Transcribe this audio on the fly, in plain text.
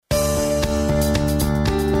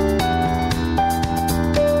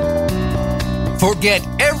Forget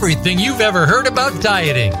everything you've ever heard about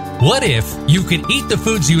dieting. What if you could eat the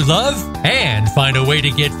foods you love and find a way to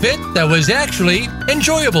get fit that was actually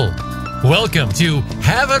enjoyable? Welcome to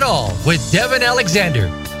Have It All with Devin Alexander.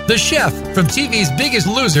 The chef from TV's Biggest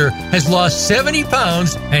Loser has lost 70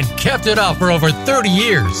 pounds and kept it off for over 30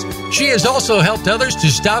 years. She has also helped others to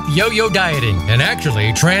stop yo-yo dieting and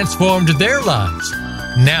actually transformed their lives.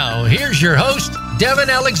 Now, here's your host, Devin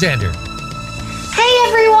Alexander. Hey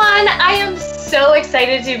everyone, I am so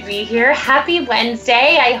excited to be here. Happy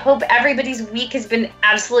Wednesday. I hope everybody's week has been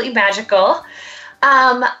absolutely magical.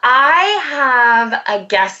 I have a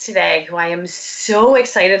guest today who I am so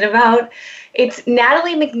excited about. It's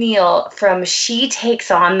Natalie McNeil from She Takes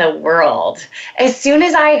on the World. As soon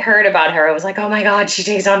as I heard about her, I was like, oh my God, She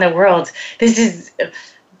Takes on the World.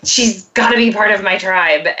 She's got to be part of my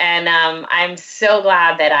tribe. And I'm so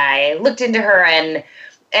glad that I looked into her, and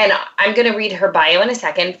I'm going to read her bio in a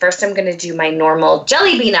second. First, I'm going to do my normal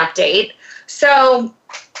jelly bean update. So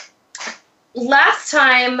last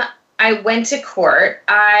time I went to court,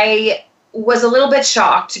 I was a little bit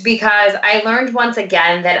shocked because I learned once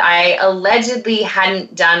again that I allegedly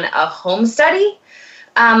hadn't done a home study,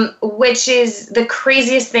 which is the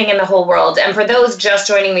craziest thing in the whole world. And for those just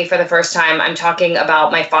joining me for the first time, I'm talking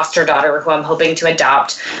about my foster daughter who I'm hoping to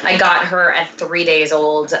adopt. I got her at 3 days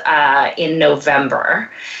old in November.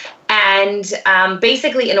 And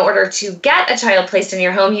basically, in order to get a child placed in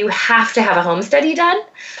your home, you have to have a home study done.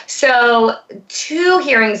 So 2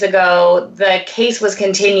 hearings ago, the case was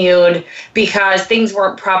continued because things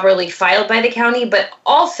weren't properly filed by the county, but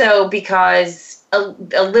also because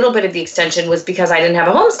a little bit of the extension was because I didn't have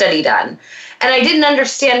a home study done. And I didn't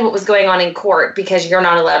understand what was going on in court because you're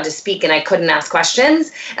not allowed to speak and I couldn't ask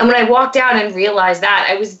questions. And when I walked out and realized that,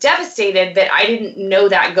 I was devastated that I didn't know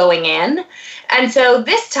that going in. And so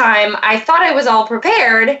this time I thought I was all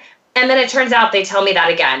prepared, and then it turns out they tell me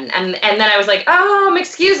that again. And then I was like,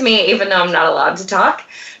 excuse me, even though I'm not allowed to talk.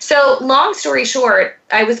 So long story short,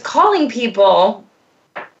 I was calling people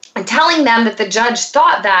and telling them that the judge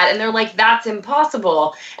thought that, and they're like, that's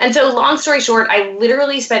impossible. And so long story short, I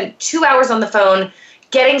literally spent 2 hours on the phone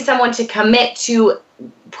getting someone to commit to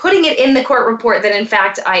putting it in the court report that in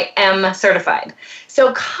fact I am certified.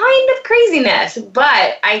 So kind of craziness,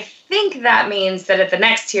 but I think that means that at the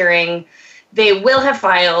next hearing, they will have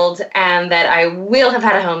filed and that I will have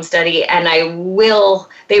had a home study, and they will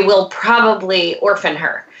probably orphan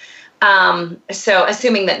her. So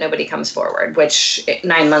assuming that nobody comes forward, which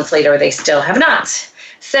 9 months later, they still have not.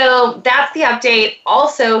 So that's the update.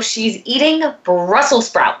 Also, she's eating Brussels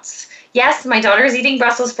sprouts. Yes, my daughter's eating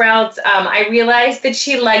Brussels sprouts. I realized that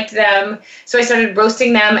she liked them, so I started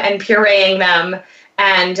roasting them and pureeing them.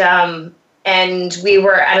 And we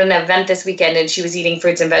were at an event this weekend, and she was eating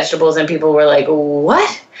fruits and vegetables, and people were like,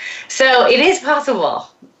 what? So it is possible.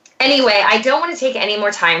 Anyway, I don't want to take any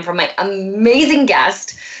more time from my amazing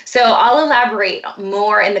guest, so I'll elaborate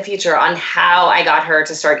more in the future on how I got her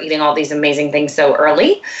to start eating all these amazing things so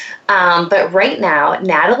early. But right now,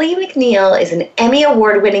 Natalie McNeil is an Emmy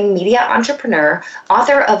Award-winning media entrepreneur,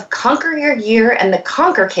 author of Conquer Your Year and the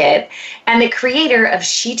Conquer Kit, and the creator of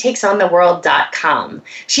SheTakesOnTheWorld.com.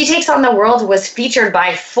 She Takes on the World was featured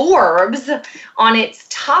by Forbes on its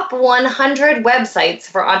top 100 websites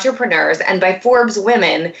for entrepreneurs and by Forbes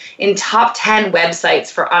Women in top 10 websites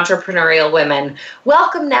for entrepreneurial women.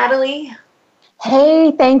 Welcome, Natalie.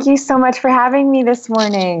 Hey, thank you so much for having me this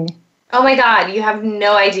morning. Oh my God, you have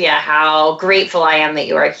no idea how grateful I am that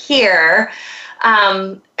you are here.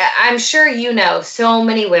 I'm sure you know so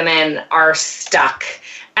many women are stuck.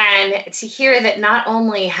 And to hear that not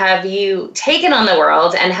only have you taken on the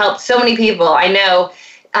world and helped so many people, I know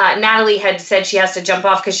Natalie had said she has to jump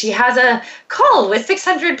off because she has a call with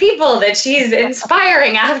 600 people that she's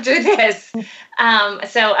inspiring after this.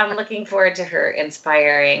 So I'm looking forward to her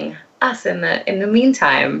inspiring us in the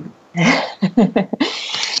meantime.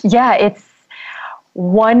 Yeah, it's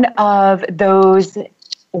one of those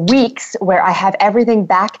weeks where I have everything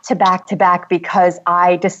back to back to back because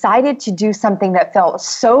I decided to do something that felt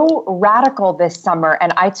so radical this summer,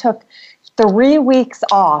 and I took 3 weeks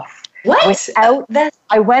off. What?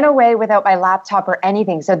 I went away without my laptop or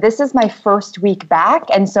anything. So this is my first week back,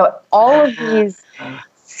 and so all of these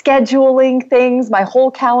scheduling things, my whole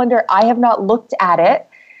calendar, I have not looked at it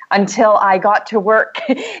until I got to work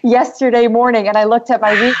yesterday morning, and I looked at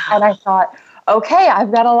my week and I thought, okay,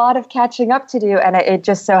 I've got a lot of catching up to do. And it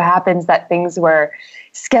just so happens that things were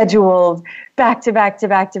scheduled back to back to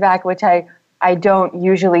back to back, which I don't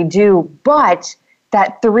usually do. But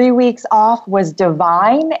that 3 weeks off was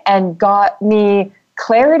divine and got me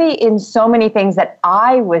clarity in so many things that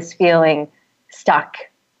I was feeling stuck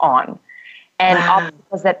on. and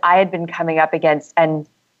obstacles that I had been coming up against. And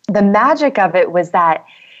the magic of it was that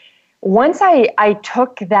once I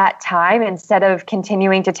took that time, instead of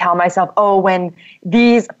continuing to tell myself, oh, when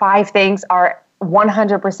these 5 things are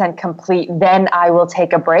 100% complete, then I will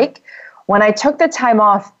take a break. When I took the time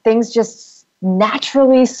off, things just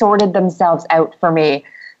naturally sorted themselves out for me.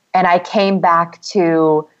 And I came back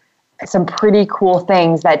to some pretty cool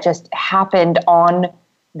things that just happened on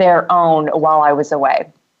their own while I was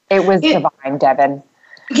away. It was divine, Devin.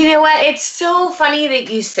 You know what? It's so funny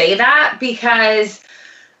that you say that, because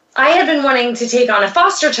I had been wanting to take on a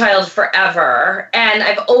foster child forever, and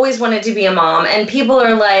I've always wanted to be a mom. And people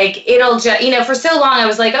are like, it'll just, for so long I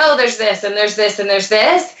was like, oh, there's this and there's this and there's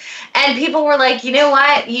this. And people were like, you know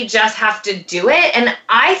what? You just have to do it. And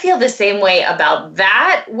I feel the same way about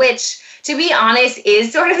that, which, to be honest,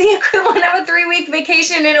 is sort of the equivalent of a 3-week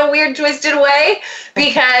vacation in a weird, twisted way,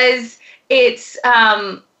 because it's,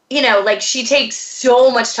 like she takes so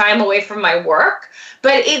much time away from my work.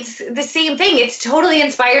 But it's the same thing. It's totally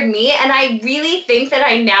inspired me. And I really think that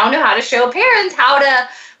I now know how to show parents how to,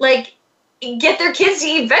 get their kids to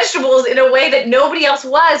eat vegetables in a way that nobody else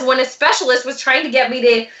was, when a specialist was trying to get me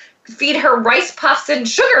to feed her rice puffs and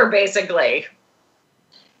sugar, basically.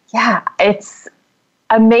 Yeah, it's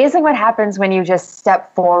amazing what happens when you just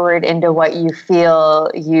step forward into what you feel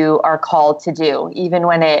you are called to do, even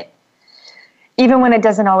when it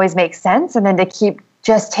doesn't always make sense, and then to keep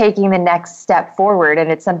just taking the next step forward.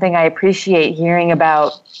 And it's something I appreciate hearing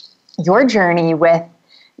about your journey with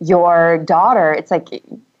your daughter. It's like,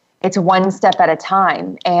 it's one step at a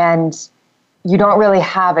time, and you don't really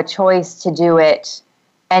have a choice to do it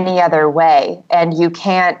any other way. And you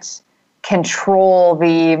can't control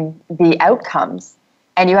the outcomes.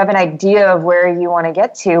 And you have an idea of where you want to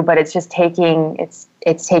get to, but it's just taking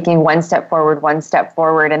one step forward.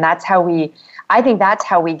 And I think that's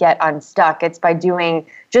how we get unstuck. It's by doing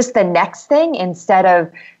just the next thing, instead of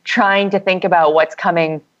trying to think about what's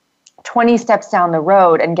coming 20 steps down the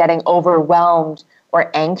road and getting overwhelmed or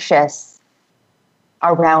anxious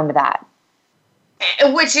around that.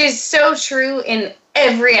 Which is so true in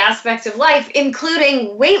every aspect of life,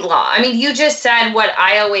 including weight loss. I mean, you just said what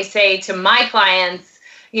I always say to my clients,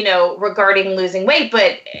 regarding losing weight.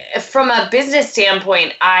 But from a business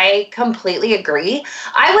standpoint, I completely agree.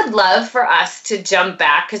 I would love for us to jump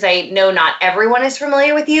back, because I know not everyone is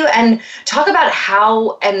familiar with you, and talk about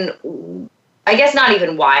how, and I guess not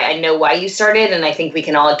even why. I know why you started, and I think we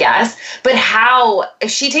can all guess, but how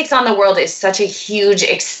She Takes on the World is such a huge,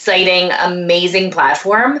 exciting, amazing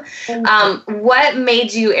platform. What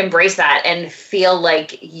made you embrace that and feel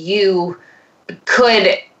like you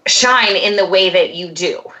could shine in the way that you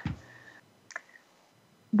do?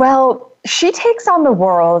 Well, She Takes on the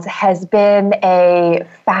World has been a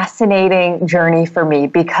fascinating journey for me,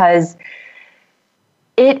 because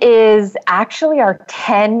it is actually our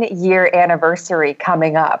 10-year anniversary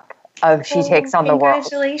coming up of She Takes on the World.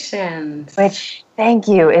 Congratulations. Which, thank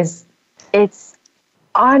you, it's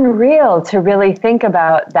unreal to really think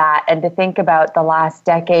about that, and to think about the last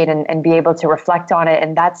decade and be able to reflect on it.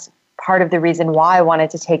 And that's part of the reason why I wanted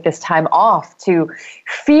to take this time off, to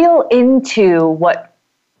feel into what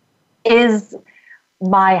is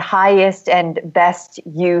my highest and best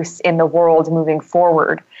use in the world moving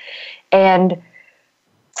forward. And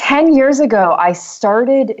 10 years ago, I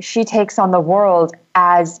started She Takes on the World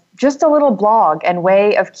as just a little blog and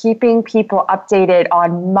way of keeping people updated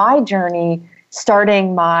on my journey,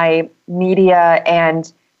 starting my media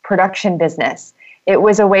and production business. It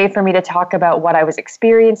was a way for me to talk about what I was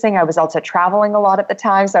experiencing. I was also traveling a lot at the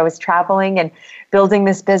time, so I was traveling and building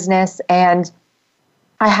this business, and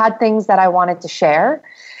I had things that I wanted to share,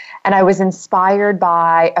 and I was inspired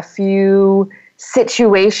by a few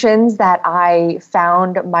situations that I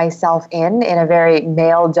found myself in a very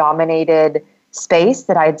male-dominated space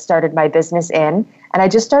that I had started my business in, and I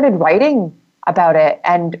just started writing about it,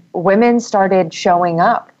 and women started showing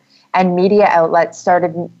up. And media outlets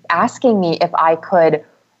started asking me if I could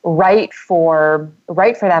write for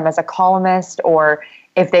them as a columnist, or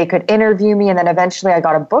if they could interview me. And then eventually I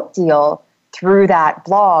got a book deal through that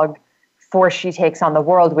blog for She Takes on the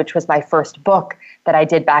World, which was my first book that I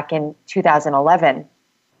did back in 2011.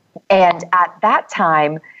 And at that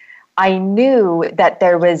time, I knew that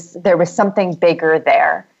there was something bigger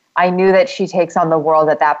there. I knew that She Takes on the World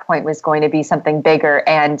at that point was going to be something bigger.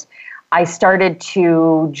 And I started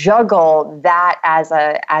to juggle that as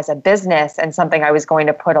a business, and something I was going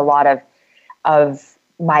to put a lot of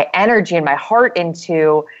my energy and my heart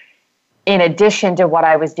into, in addition to what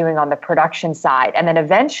I was doing on the production side. And then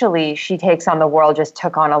eventually She Takes on the World just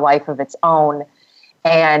took on a life of its own.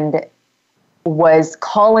 And was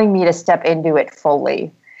calling me to step into it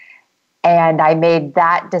fully. And I made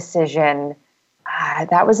that decision.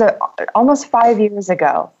 That was almost 5 years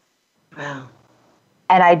ago. Wow.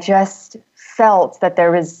 And I just felt that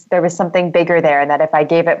there was something bigger there, and that if I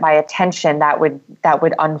gave it my attention, that would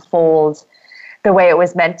unfold the way it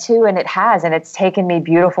was meant to, and it has. And it's taken me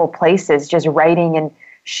beautiful places, just writing and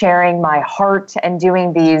sharing my heart and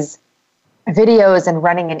doing these videos and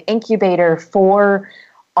running an incubator for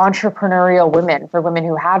entrepreneurial women, for women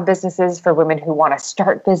who have businesses, for women who want to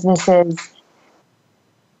start businesses.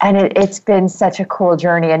 And it's been such a cool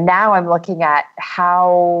journey. And now I'm looking at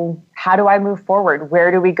how do I move forward? Where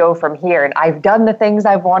do we go from here? And I've done the things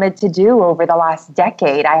I've wanted to do over the last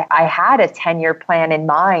decade. I had a 10-year plan in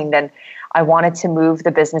mind, and I wanted to move the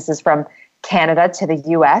businesses from Canada to the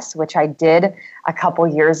US, which I did a couple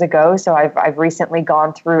years ago. So I've recently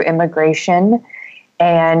gone through immigration,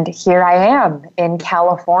 and here I am in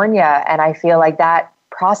California, and I feel like that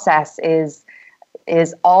process is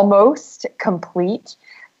almost complete.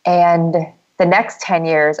 And the next 10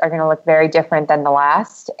 years are going to look very different than the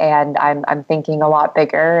last. And I'm thinking a lot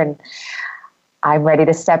bigger, and I'm ready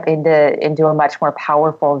to step into a much more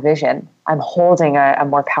powerful vision. I'm holding a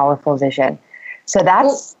more powerful vision. So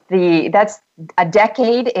that's a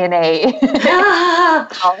decade in a.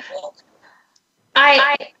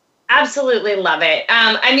 I absolutely love it.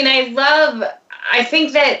 I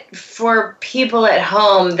think that for people at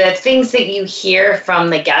home, the things that you hear from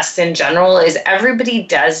the guests in general is everybody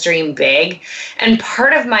does dream big. And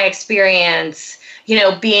part of my experience,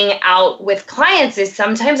 being out with clients is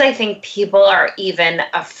sometimes I think people are even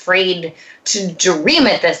afraid to dream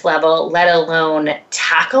at this level, let alone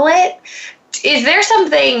tackle it. Is there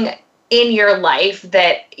something in your life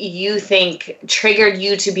that you think triggered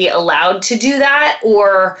you to be allowed to do that?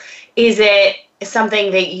 Or is it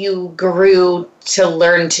something that you grew to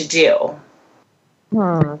learn to do?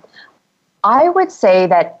 I would say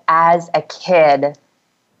that as a kid,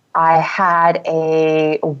 I had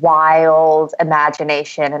a wild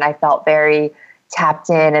imagination, and I felt very tapped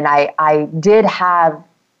in, and I did have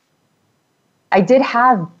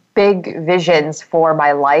big visions for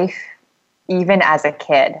my life, even as a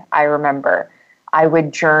kid. I remember I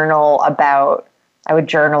would journal about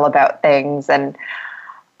things, and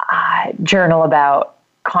journal about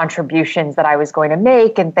contributions that I was going to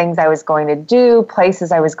make and things I was going to do,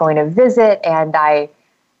 places I was going to visit, and I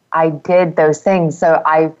did those things. So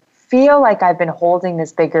I feel like I've been holding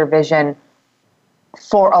this bigger vision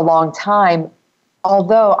for a long time,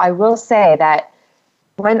 although I will say that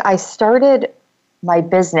when I started my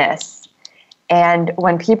business, and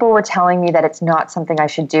when people were telling me that it's not something I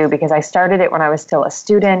should do, because I started it when I was still a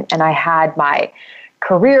student, and I had my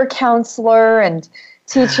career counselor and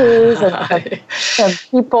teachers and some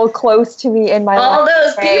people close to me in my life.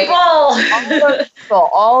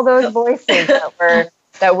 All those voices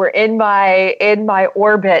that were in my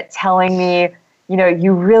orbit telling me,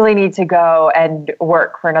 you really need to go and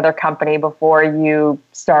work for another company before you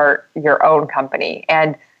start your own company.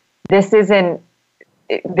 And this isn't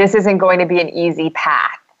going to be an easy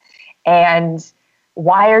path. And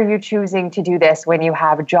why are you choosing to do this when you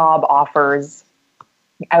have job offers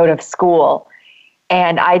out of school?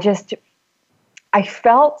 And I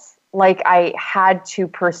felt like I had to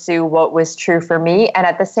pursue what was true for me. And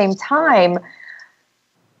at the same time,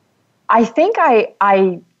 I think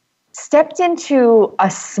I stepped into a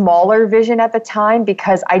smaller vision at the time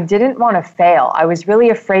because I didn't want to fail. I was really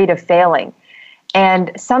afraid of failing.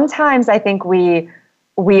 And sometimes I think we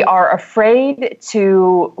are afraid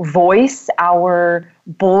to voice our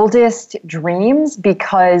boldest dreams,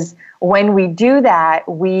 because when we do that,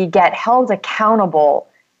 we get held accountable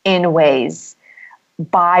in ways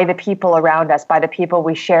by the people around us, by the people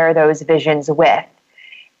we share those visions with.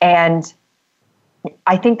 And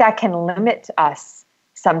I think that can limit us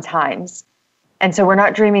sometimes. And so we're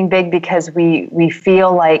not dreaming big because we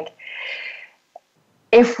feel like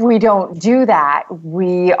if we don't do that,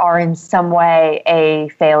 we are in some way a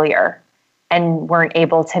failure and weren't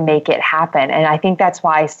able to make it happen. And I think that's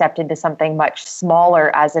why I stepped into something much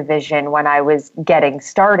smaller as a vision when I was getting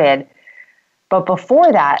started. But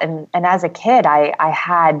before that, and as a kid, I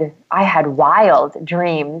had wild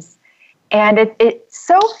dreams. And it's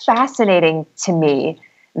so fascinating to me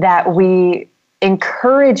that we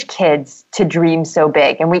encourage kids to dream so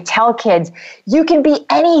big. And we tell kids, you can be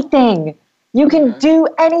anything. You can do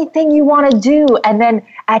anything you want to do. And then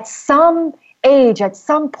at some age, at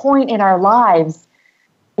some point in our lives,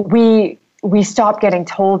 we stop getting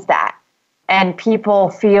told that. And people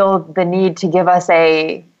feel the need to give us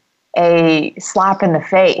a slap in the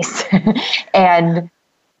face and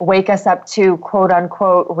wake us up to quote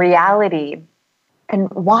unquote reality. And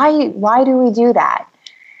why do we do that?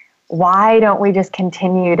 Why don't we just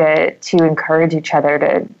continue to encourage each other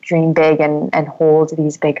to dream big and hold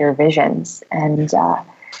these bigger visions? And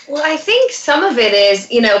well, I think some of it is,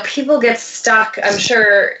 people get stuck, I'm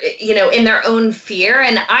sure, in their own fear.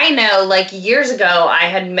 And I know, like, years ago, I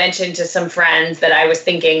had mentioned to some friends that I was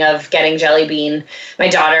thinking of getting Jelly Bean, my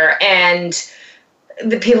daughter, and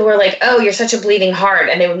the people were like, oh, you're such a bleeding heart.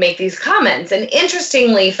 And they would make these comments. And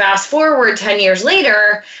interestingly, fast forward 10 years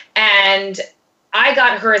later, and I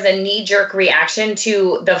got her as a knee-jerk reaction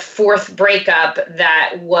to the fourth breakup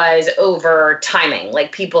that was over timing.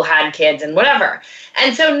 Like, people had kids and whatever.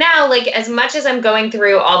 And so now, like, as much as I'm going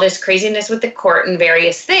through all this craziness with the court and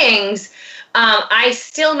various things, I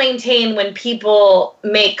still maintain when people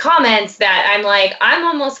make comments that I'm like, I'm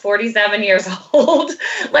almost 47 years old.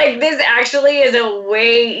 Like, this actually is a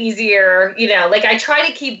way easier, like, I try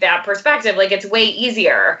to keep that perspective. Like, it's way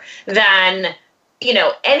easier than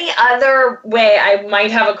any other way I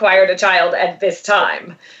might have acquired a child at this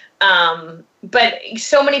time. But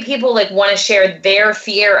so many people like want to share their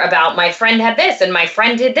fear about my friend had this and my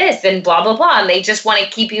friend did this and blah, blah, blah. And they just want to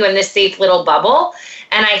keep you in this safe little bubble.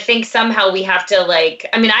 And I think somehow we have to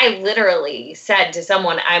I literally said to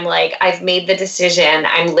someone, I'm like, I've made the decision.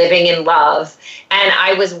 I'm living in love. And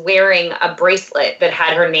I was wearing a bracelet that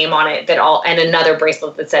had her name on it and another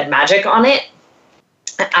bracelet that said magic on it.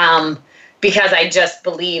 Because I just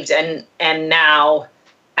believed, and now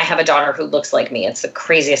I have a daughter who looks like me. It's the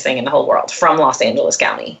craziest thing in the whole world, from Los Angeles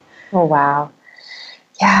County. Oh, wow.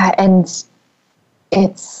 Yeah, and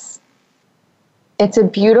it's a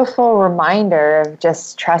beautiful reminder of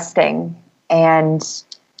just trusting. And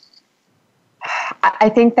I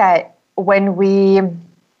think that when we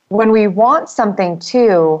want something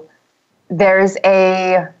too, there's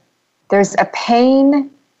a pain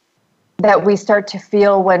that we start to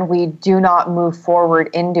feel when we do not move forward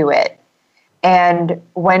into it. And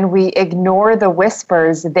when we ignore the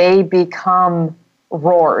whispers, they become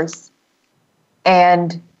roars.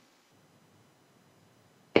 And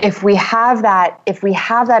if we have that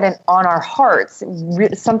on our hearts,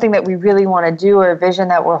 something that we really want to do or a vision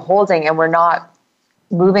that we're holding and we're not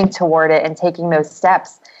moving toward it and taking those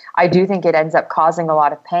steps, I do think it ends up causing a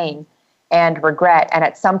lot of pain and regret. And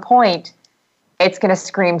at some point, it's going to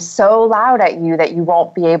scream so loud at you that you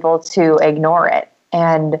won't be able to ignore it.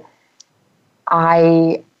 And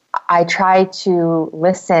I try to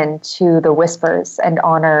listen to the whispers and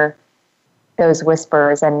honor those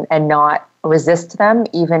whispers and not resist them,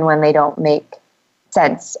 even when they don't make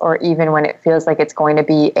sense or even when it feels like it's going to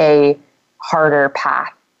be a harder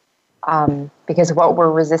path. Because what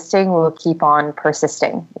we're resisting will keep on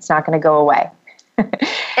persisting. It's not going to go away. And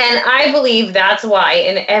I believe that's why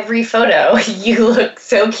in every photo you look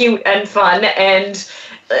so cute and fun and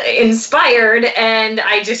inspired, and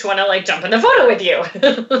I just want to jump in the photo with you.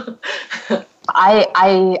 I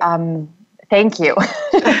thank you.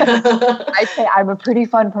 I'd say I'm a pretty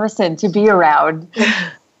fun person to be around.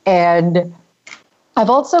 And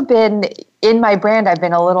I've also been in my brand, I've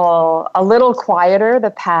been a little quieter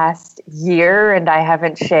the past year, and I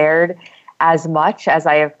haven't shared as much as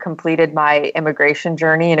I have completed my immigration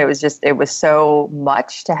journey. And it was so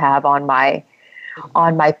much to have on my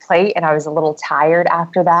plate. And I was a little tired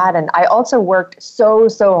after that. And I also worked so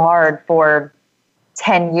hard for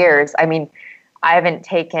 10 years. I mean, I haven't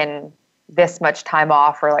taken this much time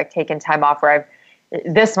off or taken time off where I've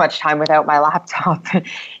this much time without my laptop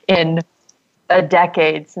in a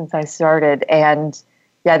decade since I started. And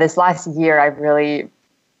yeah, this last year I've really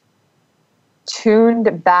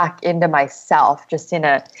tuned back into myself just in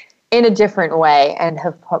a different way and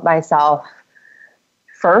have put myself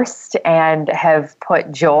first and have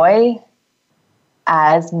put joy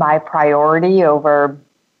as my priority over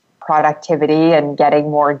productivity and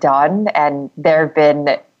getting more done. And there have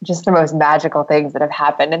been just the most magical things that have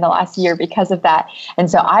happened in the last year because of that. And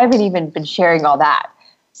so I haven't even been sharing all that.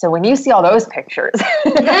 So when you see all those pictures,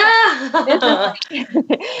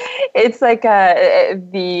 it's like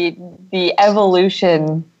the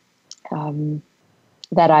evolution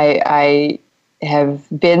that I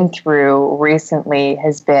have been through recently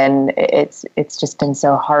has been, it's just been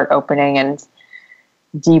so heart-opening and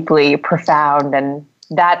deeply profound. And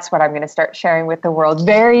that's what I'm going to start sharing with the world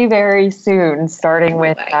very, very soon, starting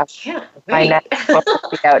with my next book will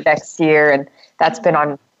be out next year. And that's been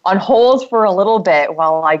on hold for a little bit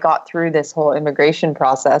while I got through this whole immigration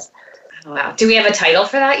process. Wow. Do we have a title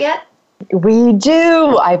for that yet? We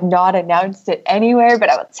do. I've not announced it anywhere, but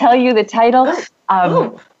I will tell you the title.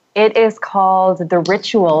 It is called The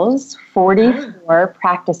Rituals, 44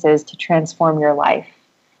 Practices to Transform Your Life.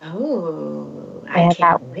 Oh, And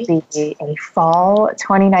that will be a fall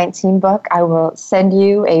 2019 book. I will send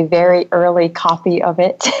you a very early copy of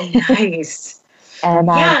it. Nice. And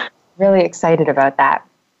I'm really excited about that.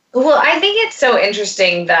 Well, I think it's so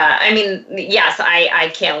interesting that, I mean, yes, I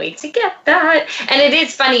can't wait to get that. And it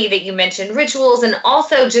is funny that you mentioned rituals, and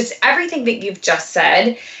also just everything that you've just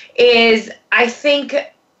said is, I think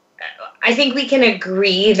we can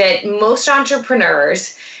agree that most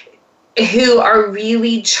entrepreneurs who are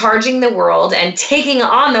really charging the world and taking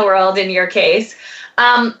on the world, in your case,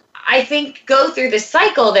 I think go through this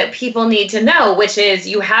cycle that people need to know, which is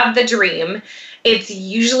you have the dream. It's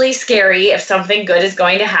usually scary if something good is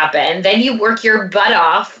going to happen. Then you work your butt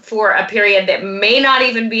off for a period that may not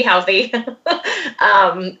even be healthy.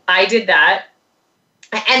 I did that.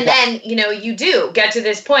 And then, you do get to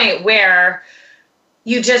this point where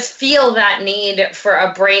you just feel that need for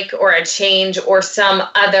a break or a change or some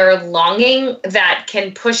other longing that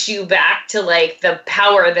can push you back to like the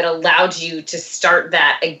power that allowed you to start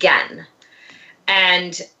that again.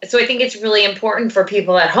 And so I think it's really important for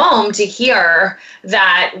people at home to hear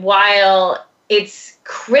that while it's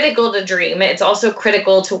critical to dream, it's also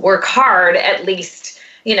critical to work hard, at least,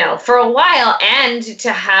 for a while, and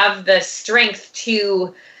to have the strength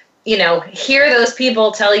to, hear those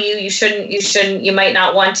people tell you you shouldn't, you might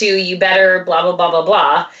not want to, you better, blah, blah, blah, blah,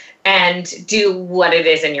 blah, and do what it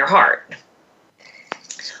is in your heart.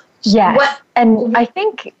 Yes. And I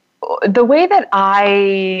think the way that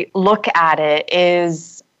I look at it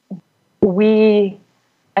is we're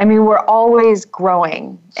always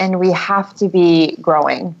growing, and we have to be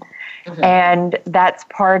growing. Mm-hmm. And that's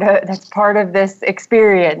part of this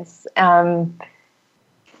experience.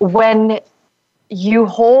 When you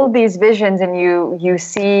hold these visions and you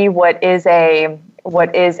see what is a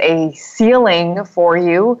ceiling for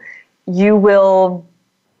you, you will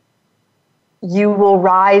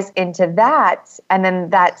rise into that, and then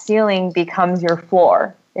that ceiling becomes your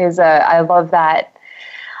floor. I love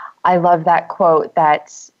that quote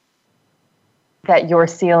that your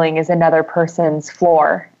ceiling is another person's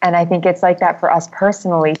floor. And I think it's like that for us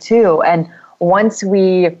personally too. And once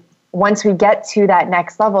we get to that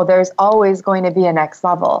next level, there's always going to be a next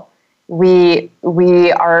level. We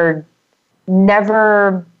are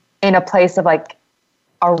never in a place of like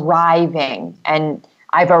arriving and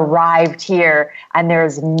I've arrived here and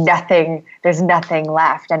there's nothing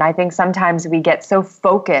left. And I think sometimes we get so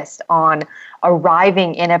focused on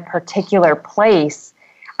arriving in a particular place,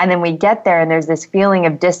 and then we get there and there's this feeling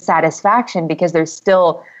of dissatisfaction because there's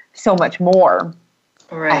still so much more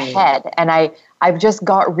ahead. And I've just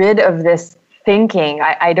got rid of this thinking.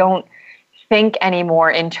 I don't think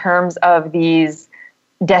anymore in terms of these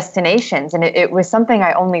destinations. And it was something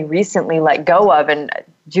I only recently let go of, and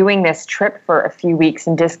doing this trip for a few weeks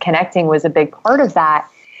and disconnecting was a big part of that,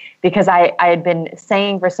 because I had been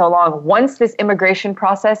saying for so long, once this immigration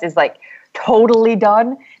process is like totally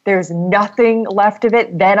done, there's nothing left of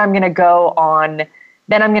it, then I'm going to go on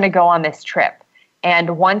this trip.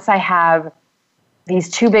 And once I have these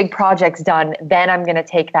 2 big projects done, then I'm going to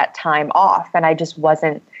take that time off. And I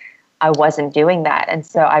wasn't doing that. And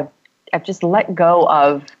so I've just let go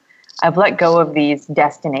of these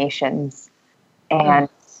destinations. And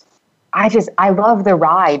I love the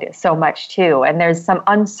ride so much too. And there's some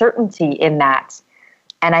uncertainty in that.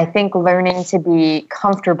 And I think learning to be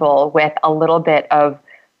comfortable with a little bit of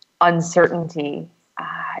uncertainty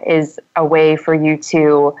is a way for you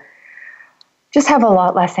to just have a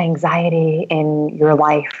lot less anxiety in your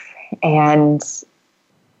life, and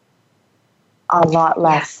a lot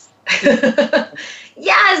less.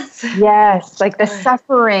 Yes. Like the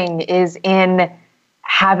suffering is in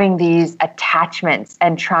having these attachments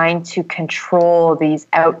and trying to control these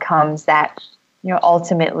outcomes that,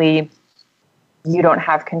 ultimately you don't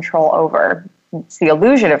have control over. It's the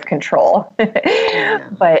illusion of control.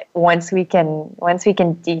 But once we can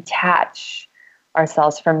detach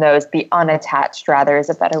ourselves from those, be unattached rather is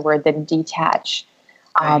a better word than detach.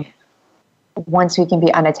 Once we can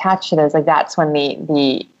be unattached to those, like that's when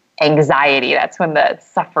the anxiety, that's when the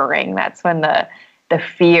suffering, that's when the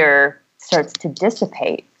fear starts to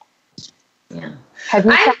dissipate. Yeah.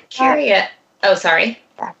 I'm curious. Oh, sorry.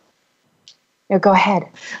 Yeah. No, go ahead.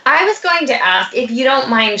 I was going to ask if you don't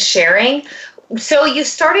mind sharing. So you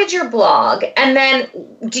started your blog, and then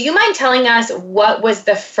do you mind telling us what was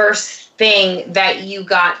the first thing that you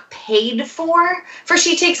got paid for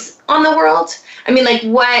She Takes on the World? I mean, like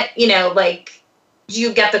what, do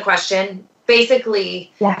you get the question?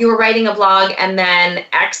 Basically, You were writing a blog and then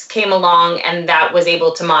X came along and that was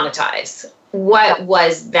able to monetize. What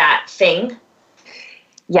was that thing?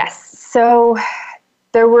 Yes. So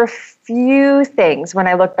there were few things when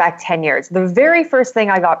I look back 10 years. The very first thing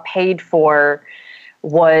I got paid for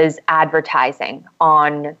was advertising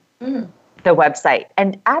on the website.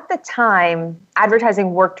 And at the time,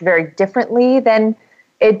 advertising worked very differently than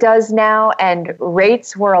it does now, and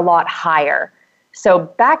rates were a lot higher. So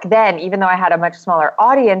back then, even though I had a much smaller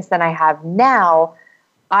audience than I have now,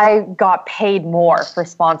 I got paid more for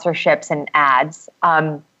sponsorships and ads.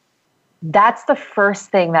 That's the first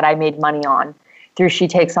thing that I made money on through She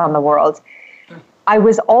Takes on the World. I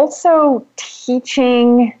was also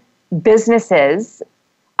teaching businesses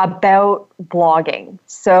about blogging.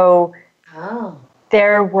 So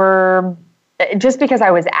there were, just because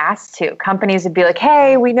I was asked to, companies would be like,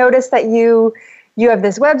 hey, we noticed that you have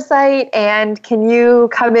this website, and can you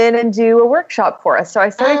come in and do a workshop for us? So I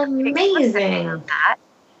started amazing that.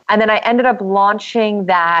 And then I ended up launching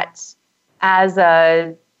that as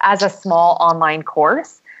a small online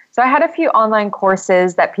course. So I had a few online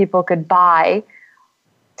courses that people could buy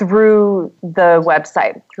through the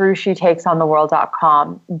website, through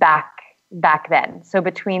shetakesontheworld.com back then. So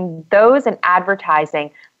between those and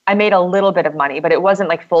advertising, I made a little bit of money, but it wasn't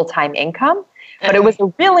like full-time income. But it was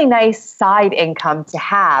a really nice side income to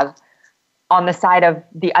have on the side of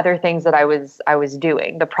the other things that I was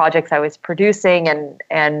doing, the projects I was producing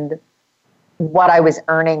and what I was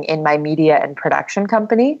earning in my media and production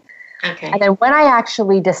company. Okay. And then when I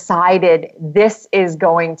actually decided this is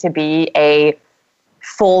going to be a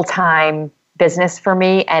full-time business for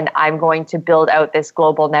me and I'm going to build out this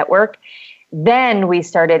global network, then we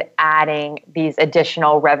started adding these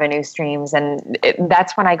additional revenue streams. And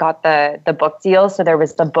that's when I got the book deal. So there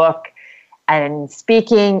was the book and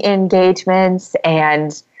speaking engagements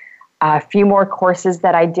and a few more courses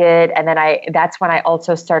that I did. And then that's when I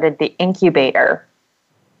also started the incubator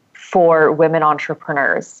for women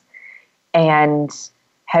entrepreneurs. And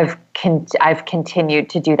I've continued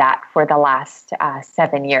to do that for the last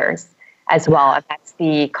 7 years as well. And that's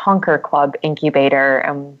the Conquer Club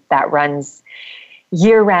Incubator, that runs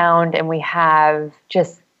year-round. And we have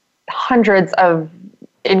just hundreds of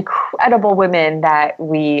incredible women that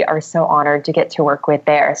we are so honored to get to work with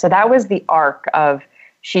there. So that was the arc of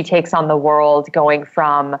She Takes on the World, going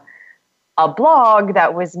from a blog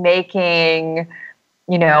that was making,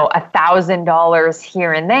 $1,000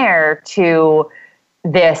 here and there to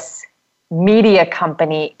this media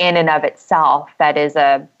company in and of itself that is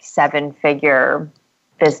a 7-figure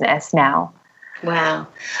business now. Wow.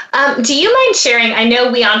 Do you mind sharing? I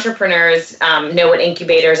know we entrepreneurs know what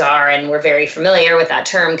incubators are, and we're very familiar with that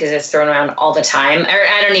term because it's thrown around all the time. Or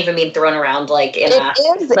I don't even mean thrown around like in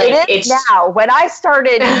it is now. When I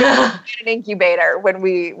started an incubator, when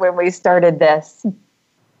we started this.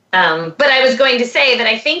 But I was going to say that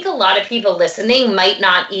I think a lot of people listening might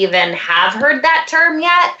not even have heard that term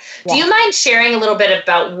yet. Yeah. Do you mind sharing a little bit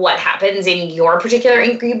about what happens in your particular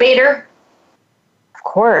incubator? Of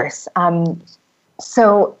course.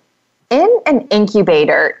 So in an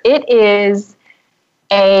incubator, it is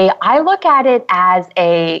I look at it as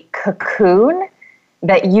a cocoon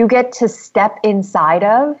that you get to step inside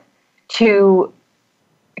of to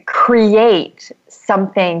create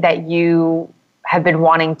something that you have been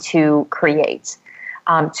wanting to create,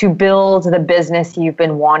 to build the business you've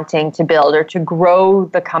been wanting to build, or to grow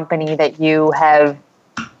the company that you have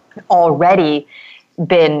already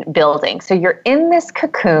been building. So you're in this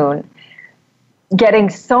cocoon, getting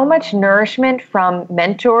so much nourishment from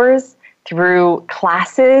mentors, through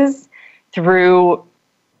classes, through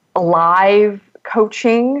live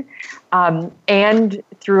coaching, and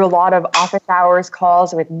through a lot of office hours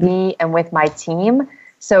calls with me and with my team.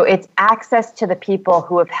 So it's access to the people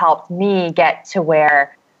who have helped me get to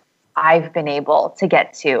where I've been able to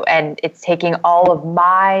get to. And it's taking all of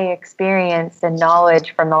my experience and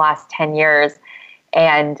knowledge from the last 10 years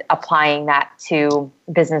and applying that to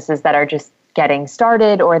businesses that are just getting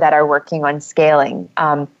started or that are working on scaling.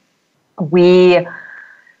 So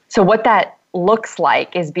what that looks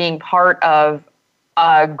like is being part of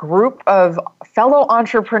a group of fellow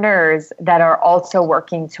entrepreneurs that are also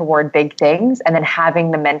working toward big things, and then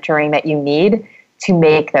having the mentoring that you need to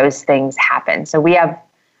make those things happen. So we have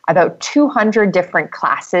about 200 different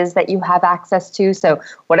classes that you have access to. So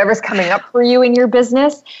whatever's coming up for you in your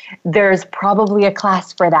business, there's probably a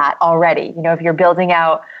class for that already. If you're building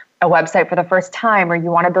out a website for the first time, or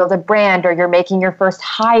you want to build a brand, or you're making your first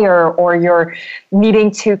hire, or you're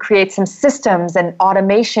needing to create some systems and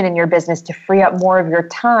automation in your business to free up more of your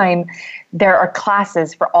time, there are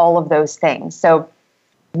classes for all of those things. So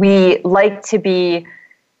we like to be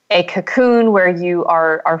a cocoon where you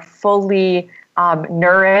are fully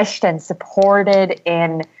nourished and supported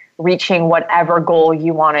in reaching whatever goal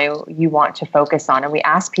you want to focus on. And we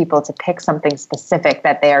ask people to pick something specific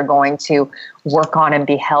that they are going to work on and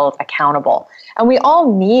be held accountable. And we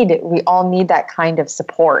all need that kind of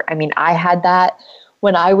support. I mean, I had that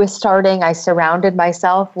when I was starting. I surrounded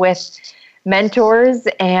myself with mentors,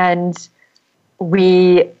 and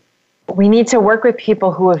we need to work with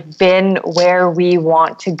people who have been where we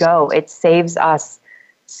want to go. It saves us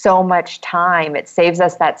so much time. It saves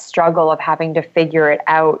us that struggle of having to figure it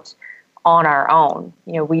out on our own.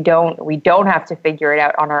 You know, we don't have to figure it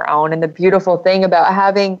out on our own. And the beautiful thing about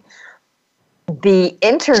having the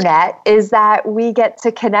internet is that we get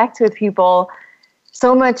to connect with people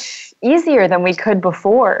so much easier than we could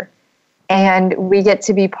before. And we get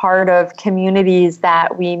to be part of communities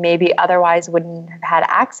that we maybe otherwise wouldn't have had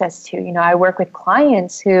access to. You know, I work with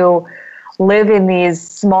clients who live in these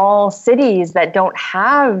small cities that don't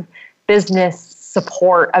have business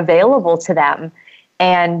support available to them.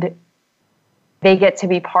 And they get to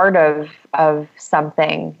be part of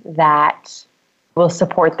something that will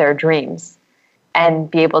support their dreams and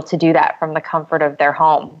be able to do that from the comfort of their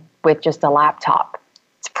home with just a laptop.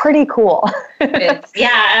 It's pretty cool. And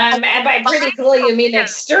by pretty cool, you mean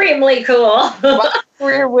extremely cool. My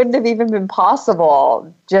career wouldn't have even been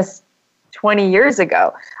possible just 20 years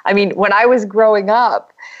ago. I mean, when I was growing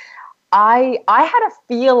up, I had a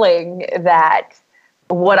feeling that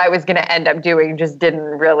what I was going to end up doing just didn't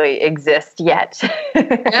really exist yet.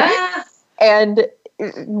 Yeah. And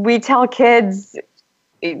we tell kids,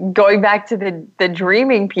 going back to the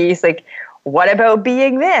dreaming piece, like, what about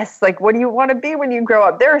being this? Like, what do you want to be when you grow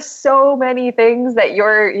up? There are so many things that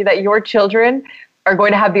your children are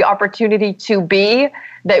going to have the opportunity to be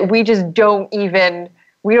that we just don't even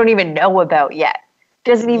know about yet. It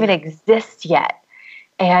doesn't even exist yet.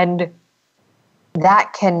 And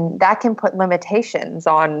that can put limitations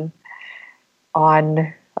on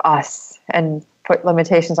us and put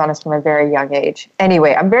limitations on us from a very young age.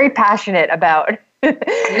 Anyway, I'm very passionate about No,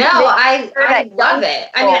 I love it.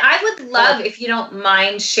 I mean, I would love, if you don't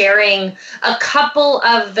mind, sharing a couple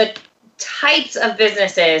of the types of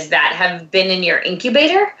businesses that have been in your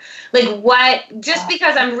incubator. Like just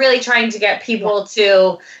because I'm really trying to get people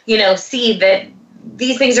to, see that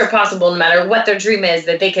these things are possible no matter what their dream is,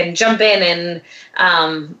 that they can jump in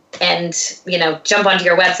and jump onto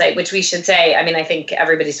your website, which we should say, I mean, I think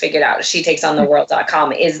everybody's figured out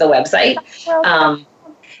shetakesontheworld.com is the website.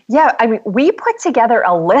 Yeah, I mean, we put together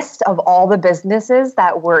a list of all the businesses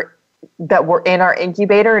that were in our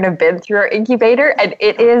incubator and have been through our incubator, and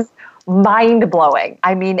it is mind-blowing.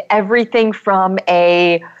 I mean, everything from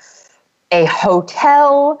a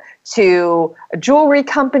hotel to a jewelry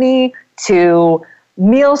company to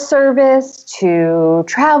meal service to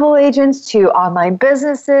travel agents to online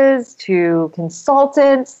businesses to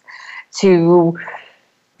consultants to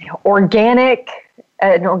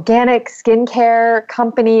an organic skincare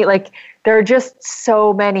company. Like, there are just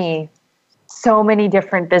so many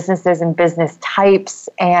different businesses and business types,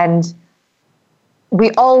 and we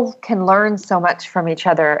all can learn so much from each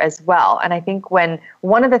other as well. And I think one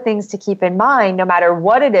of the things to keep in mind, no matter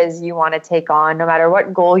what it is you want to take on, no matter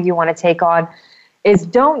what goal you want to take on, is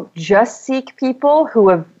don't just seek people who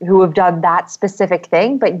have done that specific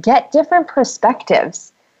thing, but get different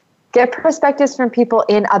perspectives. Get perspectives from people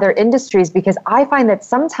in other industries, because I find that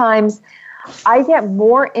sometimes I get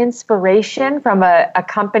more inspiration from a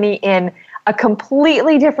company in a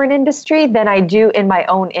completely different industry than I do in my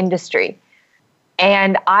own industry.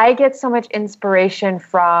 And I get so much inspiration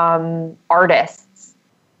from artists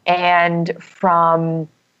and from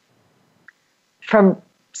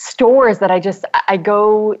stores that I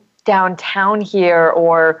go downtown here,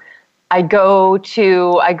 or I go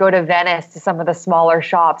to Venice to some of the smaller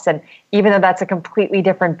shops, and even though that's a completely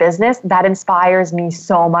different business, that inspires me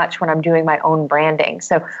so much when I'm doing my own branding.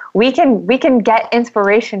 So we can get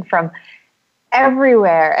inspiration from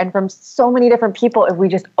everywhere and from so many different people if we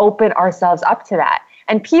just open ourselves up to that.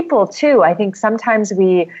 And people too, I think sometimes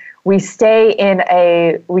we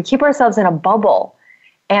keep ourselves in a bubble.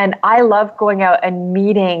 And I love going out and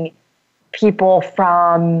meeting people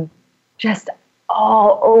from just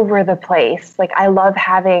all over the place. Like, I love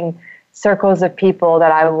having circles of people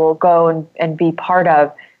that I will go and be part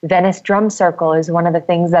of. Venice Drum Circle is one of the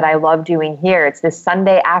things that I love doing here. It's this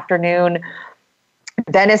Sunday afternoon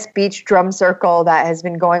Venice Beach Drum Circle that has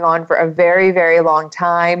been going on for a very, very long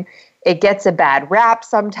time. It gets a bad rap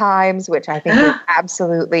sometimes, which I think is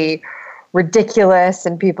absolutely ridiculous.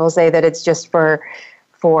 And people say that it's just for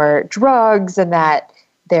drugs and that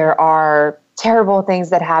there are terrible things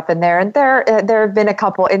that happen there. And there have been a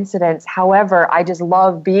couple incidents. However, I just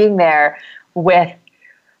love being there with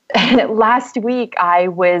last week I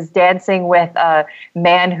was dancing with a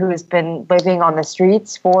man who's been living on the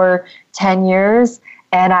streets for 10 years.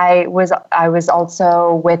 And I was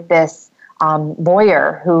also with this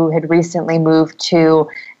lawyer who had recently moved to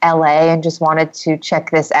LA and just wanted to check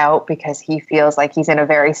this out because he feels like he's in a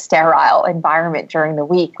very sterile environment during the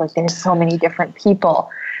week. Like there's so many different people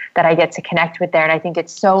that I get to connect with there. And I think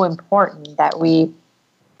it's so important that we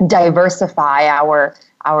diversify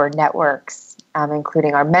our networks,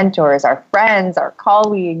 including our mentors, our friends, our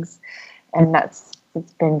colleagues. And it's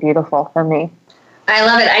been beautiful for me. I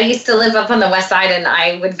love it. I used to live up on the West Side, and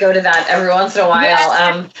I would go to that every once in a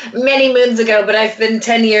while, many moons ago, but I've been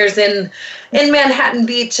 10 years in Manhattan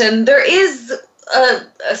Beach, and there is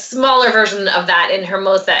a smaller version of that in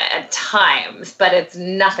Hermosa at times, but it's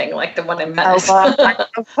nothing like the one in Venice. I'm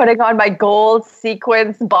putting on my gold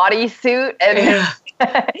sequins bodysuit and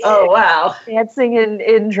oh, wow. dancing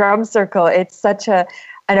in drum circle. It's such an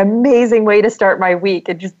amazing way to start my week.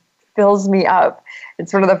 It just fills me up.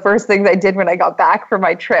 It's one of the first things I did when I got back from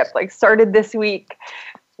my trip. Like started this week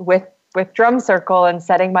with drum circle and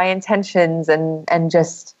setting my intentions and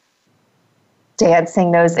just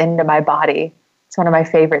dancing those into my body. It's one of my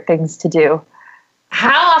favorite things to do.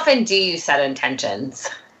 How often do you set intentions?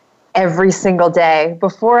 Every single day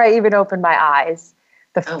before I even open my eyes.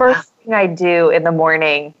 The first thing I do in the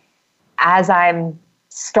morning as I'm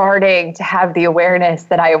starting to have the awareness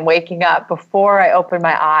that I am waking up, before I open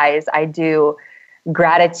my eyes, I do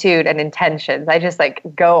gratitude and intentions. I just like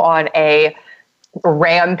go on a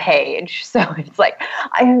rampage. So it's like,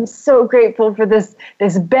 I am so grateful for this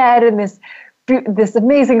bed and this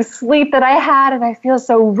amazing sleep that I had, and I feel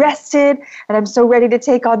so rested, and I'm so ready to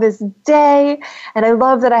take on this day. And I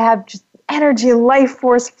love that I have just energy and life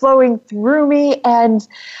force flowing through me, and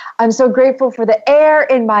I'm so grateful for the air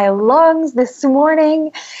in my lungs this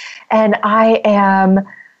morning. And I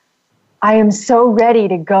am so ready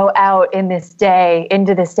to go out into this day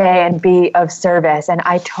and be of service. And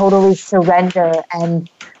I totally surrender and,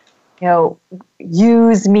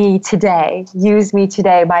 use me today.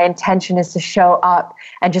 My intention is to show up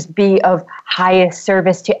and just be of highest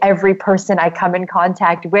service to every person I come in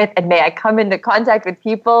contact with. And may I come into contact with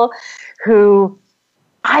people who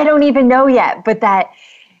I don't even know yet, but that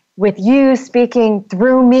with you speaking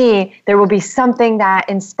through me, there will be something that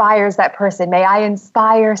inspires that person. May I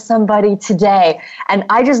inspire somebody today. And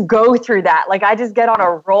I just go through that. Like I just get on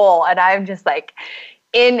a roll and I'm just like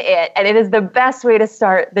in it. And it is the best way to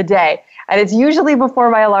start the day. And it's usually before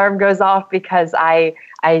my alarm goes off because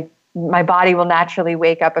my body will naturally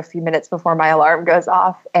wake up a few minutes before my alarm goes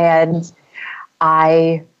off. And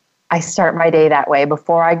I start my day that way,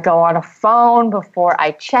 before I go on a phone, before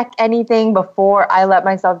I check anything, before I let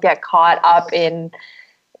myself get caught up in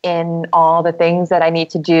all the things that I need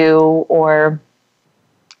to do, or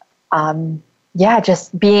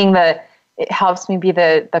just being it helps me be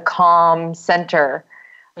the calm center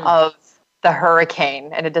of the hurricane.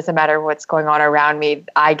 And it doesn't matter what's going on around me.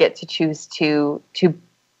 I get to choose to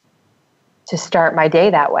start my day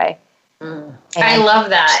that way. I love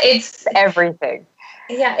that. It's everything.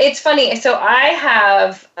 Yeah, it's funny. So I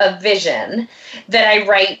have a vision that I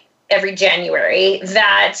write every January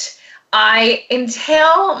that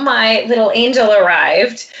until my little angel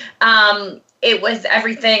arrived, it was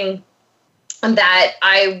everything that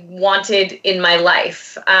I wanted in my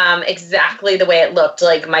life, exactly the way it looked.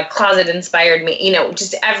 Like my closet inspired me,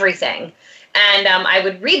 just everything. And I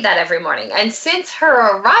would read that every morning. And since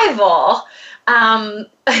her arrival,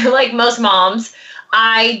 like most moms,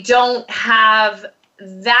 I don't have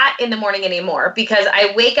that in the morning anymore, because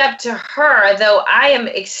I wake up to her, though I am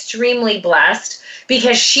extremely blessed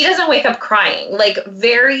because she doesn't wake up crying. Like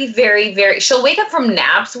very, very, very, she'll wake up from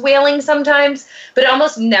naps wailing sometimes, but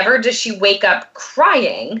almost never does she wake up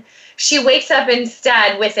crying. She wakes up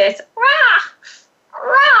instead with this rah,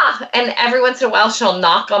 rah, and every once in a while she'll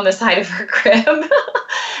knock on the side of her crib.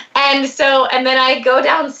 And then I go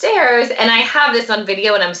downstairs and I have this on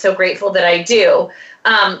video, and I'm so grateful that I do.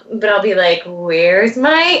 But I'll be like, where's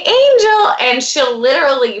my angel? And she'll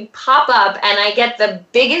literally pop up and I get the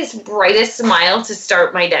biggest, brightest smile to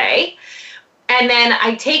start my day. And then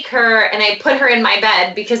I take her and I put her in my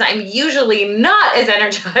bed because I'm usually not as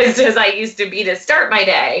energized as I used to be to start my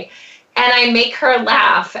day. And I make her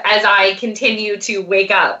laugh as I continue to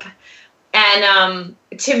wake up. And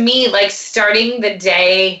to me, like starting the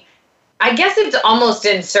day, I guess it's almost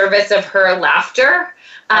in service of her laughter.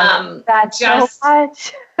 That's so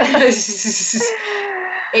much.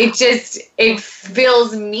 It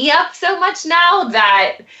fills me up so much now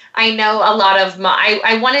that I know a lot of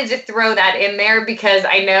I wanted to throw that in there because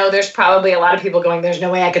I know there's probably a lot of people going, there's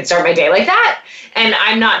no way I could start my day like that. And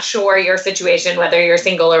I'm not sure your situation, whether you're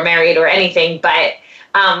single or married or anything, but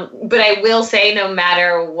I will say no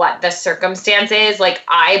matter what the circumstance is, like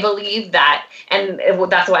I believe that, and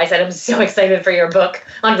that's why I said I'm so excited for your book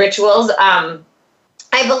on rituals.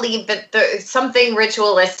 I believe that there's something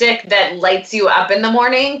ritualistic that lights you up in the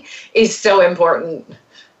morning is so important.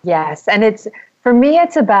 Yes. And for me,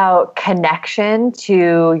 it's about connection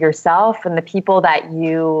to yourself and the people that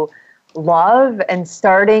you love and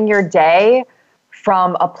starting your day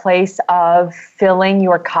from a place of filling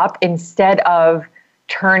your cup instead of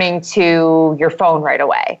turning to your phone right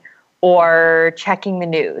away or checking the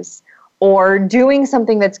news or doing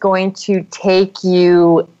something that's going to take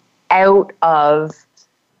you out of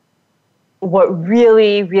what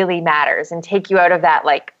really, really matters and take you out of that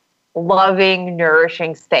like loving,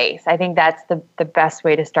 nourishing space. I think that's the best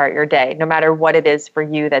way to start your day, no matter what it is for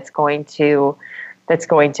you that's going to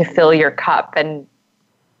fill your cup and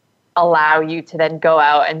allow you to then go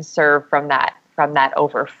out and serve from that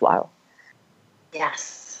overflow.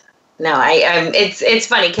 Yes. No, it's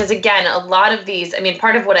funny because again, a lot of these, I mean,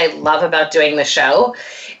 part of what I love about doing the show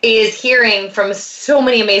is hearing from so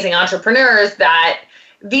many amazing entrepreneurs that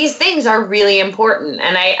these things are really important.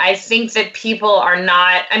 And I think that people are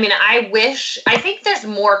not, I mean, I think there's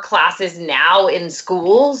more classes now in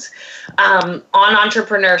schools on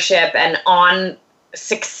entrepreneurship and on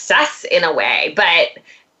success in a way. But,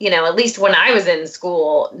 you know, at least when I was in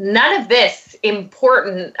school, none of this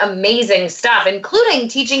important, amazing stuff, including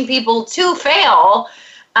teaching people to fail,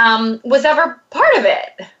 was ever part of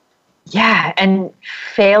it. Yeah, and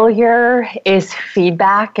failure is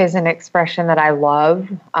feedback is an expression that I love.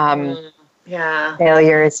 Yeah.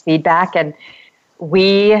 Failure is feedback. And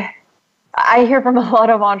I hear from a lot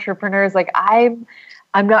of entrepreneurs, like, I'm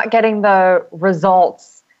not getting the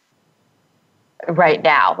results right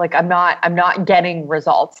now. Like, I'm not getting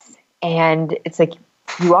results. And it's like,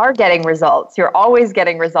 you are getting results. You're always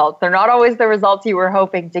getting results. They're not always the results you were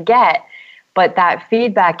hoping to get, but that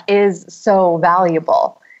feedback is so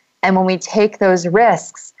valuable. And when we take those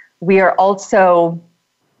risks, we are also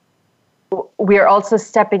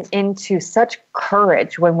stepping into such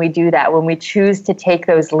courage when we do that, when we choose to take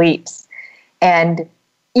those leaps. And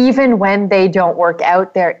even when they don't work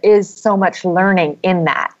out, there is so much learning in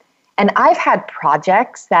that. And I've had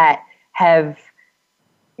projects that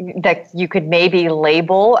you could maybe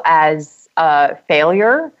label as a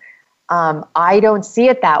failure. I don't see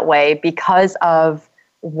it that way because of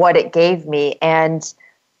what it gave me. And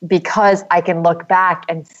because I can look back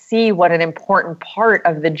and see what an important part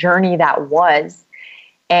of the journey that was.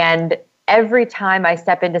 And every time I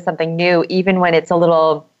step into something new, even when it's a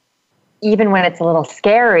little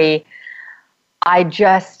scary,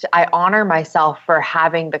 I honor myself for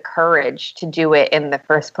having the courage to do it in the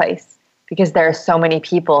first place, because there are so many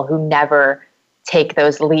people who never take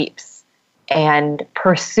those leaps and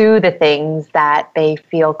pursue the things that they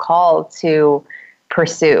feel called to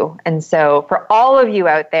pursue. And so for all of you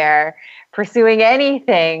out there pursuing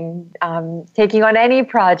anything, taking on any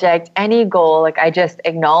project, any goal, like, I just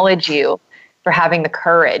acknowledge you for having the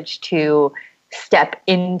courage to step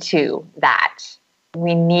into that.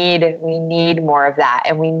 We need more of that.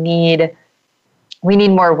 And we need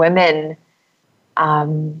more women.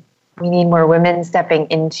 We need more women stepping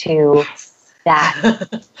into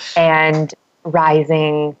that and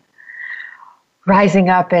rising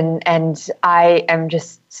up, and I am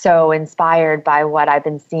just so inspired by what I've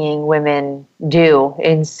been seeing women do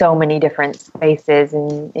in so many different spaces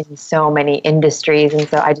and in so many industries. And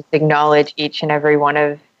so I just acknowledge each and every one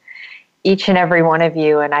of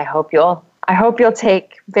you, and I hope you'll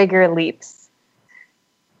take bigger leaps.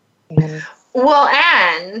 Well,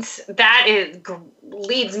 and that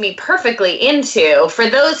leads me perfectly into, for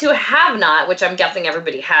those who have not, which I'm guessing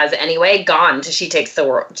everybody has anyway, gone to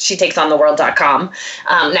shetakesontheworld.com,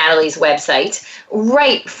 Natalie's website.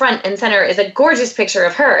 Right front and center is a gorgeous picture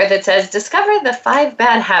of her that says, discover the 5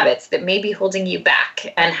 bad habits that may be holding you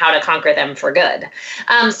back and how to conquer them for good.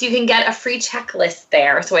 So you can get a free checklist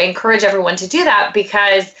there. So I encourage everyone to do that,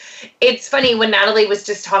 because it's funny, when Natalie was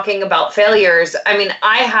just talking about failures, I mean,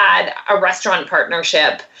 I had a restaurant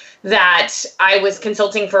partnership that I was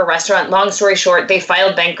consulting for a restaurant. Long story short, they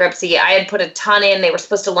filed bankruptcy. I had put a ton in. They were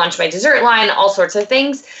supposed to launch my dessert line, all sorts of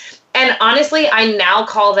things. And honestly, I now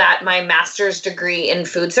call that my master's degree in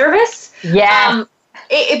food service. Yeah.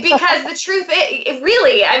 Because the truth, it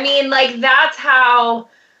really, I mean, like, that's how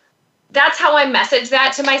that's how I message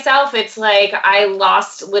that to myself. It's like I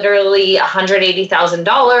lost literally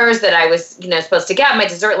 $180,000 that I was, supposed to get. My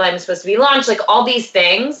dessert line was supposed to be launched, like all these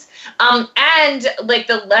things. And like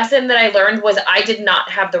the lesson that I learned was I did not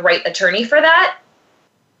have the right attorney for that.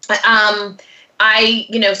 I,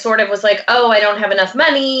 sort of was like, oh, I don't have enough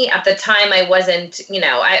money. At the time, I wasn't,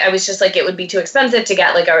 I was just like, it would be too expensive to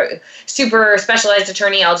get like a super specialized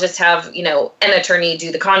attorney. I'll just have, an attorney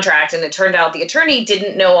do the contract. And it turned out the attorney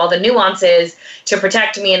didn't know all the nuances to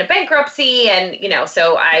protect me in a bankruptcy. And,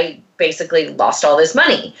 so I basically lost all this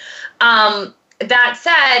money. That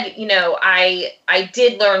said, I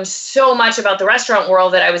did learn so much about the restaurant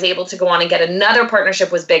world that I was able to go on and get another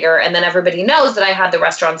partnership was bigger. And then everybody knows that I had the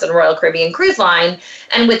restaurants in Royal Caribbean Cruise Line.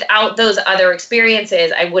 And without those other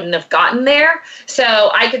experiences, I wouldn't have gotten there. So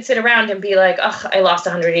I could sit around and be like, oh, I lost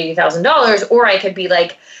 $180,000. Or I could be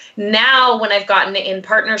like, now when I've gotten in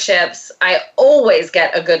partnerships, I always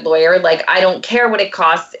get a good lawyer. Like I don't care what it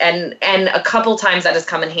costs. And a couple times that has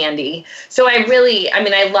come in handy. So I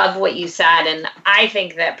love what you said. And I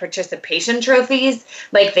think that participation trophies,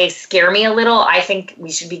 like they scare me a little. I think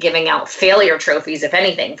we should be giving out failure trophies, if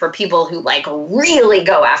anything, for people who like really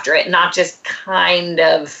go after it, not just kind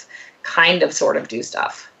of sort of do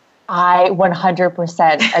stuff. I 100%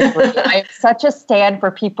 agree. I'm such a stand for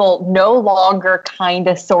people no longer kind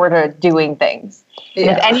of sort of doing things.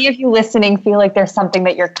 Yeah. If any of you listening feel like there's something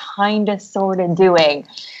that you're kind of sort of doing,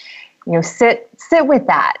 sit with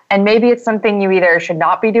that. And maybe it's something you either should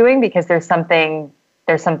not be doing because there's something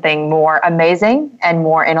more amazing and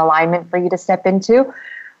more in alignment for you to step into.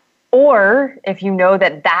 Or if you know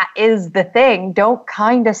that is the thing, don't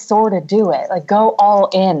kind of sort of do it. Like go all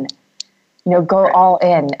in. Go all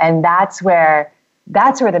in. And that's where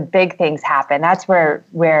the big things happen. That's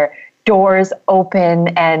where doors open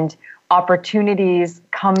and opportunities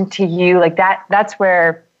come to you. Like that's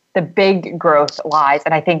where the big growth lies.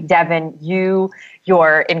 And I think, Devin,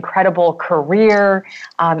 your incredible career,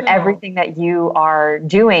 everything that you are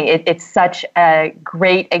doing, it's such a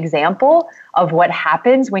great example of what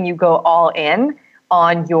happens when you go all in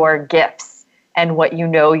on your gifts and what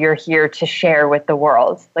you're here to share with the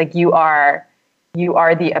world. Like you are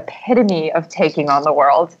the epitome of taking on the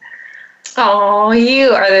world. Oh,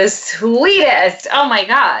 you are the sweetest. Oh my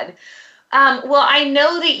God. Well, I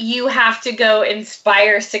know that you have to go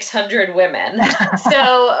inspire 600 women.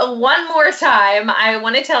 So one more time, I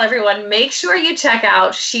want to tell everyone, make sure you check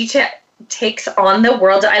out She Takes on the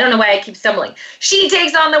World. I don't know why I keep stumbling.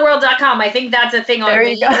 SheTakesOnTheWorld.com. I think that's a thing on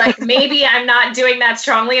me. Like maybe I'm not doing that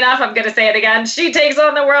strongly enough. I'm going to say it again.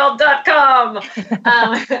 SheTakesOnTheWorld.com.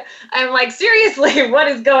 I'm like, seriously, what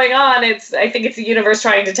is going on? I think it's the universe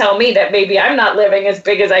trying to tell me that maybe I'm not living as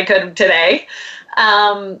big as I could today.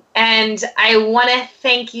 And I want to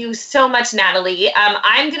thank you so much, Natalie.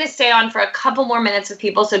 I'm going to stay on for a couple more minutes with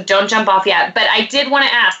people, so don't jump off yet. But I did want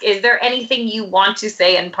to ask, is there anything you want to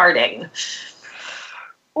say in parting?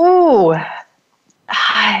 Ooh,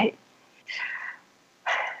 I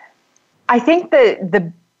think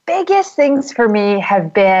the biggest things for me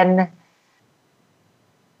have been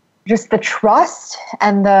just the trust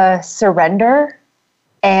and the surrender.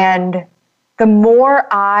 And the more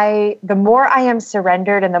I am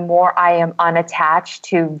surrendered and the more I am unattached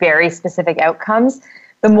to very specific outcomes,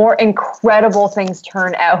 the more incredible things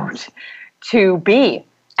turn out to be.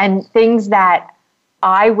 And things that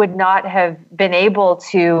I would not have been able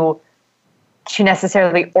to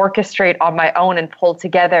necessarily orchestrate on my own and pull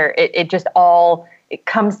together. It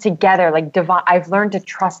comes together like divine. I've learned to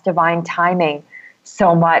trust divine timing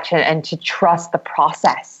so much and to trust the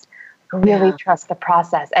process. Really trust the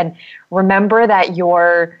process and remember that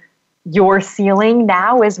your ceiling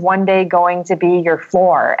now is one day going to be your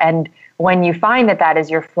floor. And when you find that is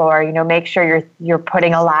your floor, make sure you're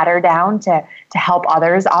putting a ladder down to help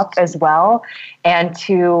others up as well, and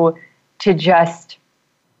to just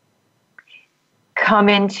come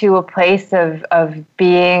into a place of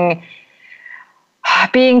being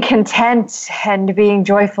content and being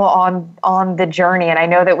joyful on the journey. And I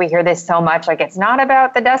know that we hear this so much, like it's not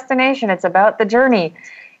about the destination, it's about the journey,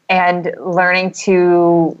 and learning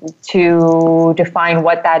to define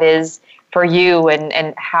what that is for you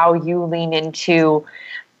and how you lean into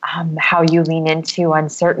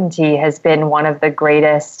uncertainty has been one of the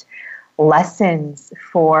greatest lessons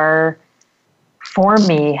for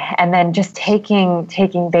me. And then just taking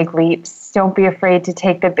big leaps. Don't be afraid to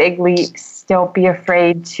take the big leaps. Don't be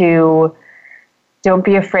afraid to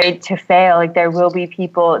fail. Like there will be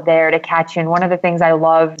people there to catch you. And one of the things I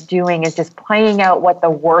love doing is just playing out what the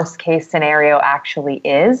worst case scenario actually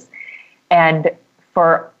is. And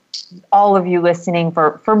for all of you listening,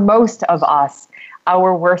 for most of us,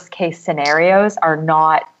 our worst case scenarios are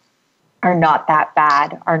not that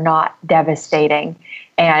bad, are not devastating,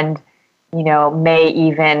 and may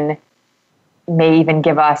even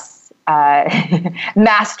give us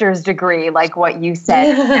master's degree, like what you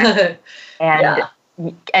said,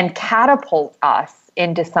 and catapult us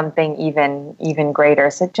into something even greater.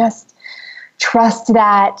 So just trust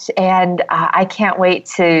that, and I can't wait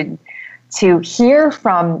to hear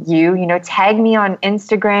from you. Tag me on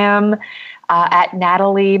Instagram at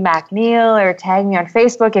Natalie MacNeil, or tag me on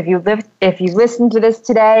Facebook if you listen to this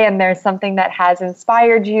today and there's something that has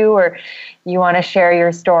inspired you, or you want to share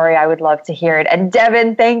your story. I would love to hear it. And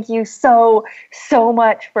Devin, thank you so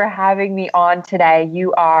much for having me on today.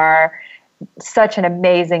 You are such an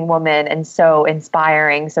amazing woman and so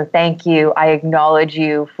inspiring. So thank you. I acknowledge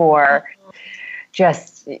you for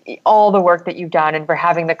just all the work that you've done and for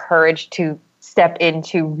having the courage to step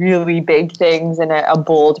into really big things in a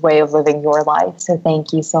bold way of living your life. So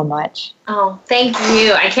thank you so much. Oh, thank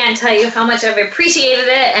you. I can't tell you how much I've appreciated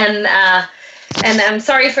it, and I'm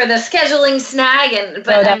sorry for the scheduling snag,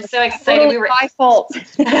 but I'm so excited. Totally my fault.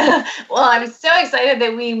 Well, I'm so excited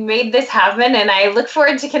that we made this happen, and I look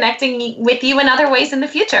forward to connecting with you in other ways in the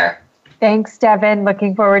future. Thanks, Devin.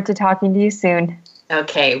 Looking forward to talking to you soon.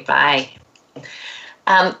 Okay, bye.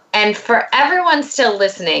 And for everyone still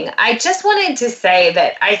listening, I just wanted to say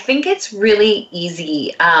that I think it's really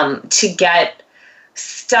easy to get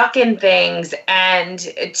stuck in things and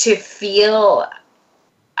to feel,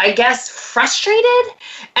 I guess, frustrated.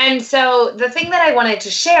 And so the thing that I wanted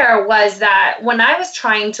to share was that when I was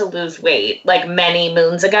trying to lose weight, like many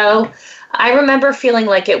moons ago, I remember feeling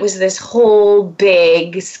like it was this whole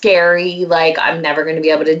big, scary, like, I'm never going to be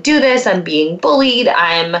able to do this. I'm being bullied.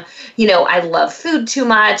 I love food too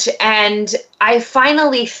much. And I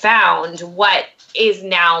finally found what is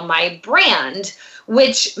now my brand,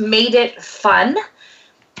 which made it fun.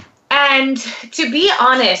 And to be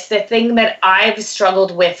honest, the thing that I've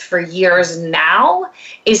struggled with for years now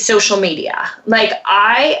is social media. Like,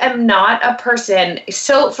 I am not a person,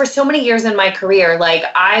 so for so many years in my career, like,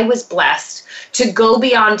 I was blessed to go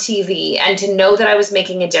beyond TV and to know that I was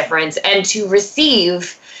making a difference and to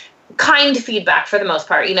receive kind feedback for the most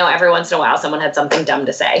part. Every once in a while someone had something dumb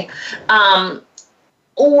to say.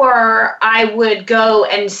 Or I would go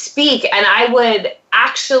and speak and I would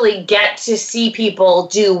actually get to see people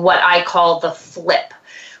do what I call the flip.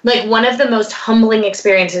 Like, one of the most humbling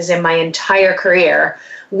experiences in my entire career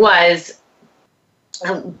was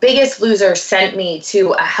Biggest Loser sent me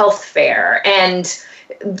to a health fair, and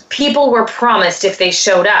people were promised, if they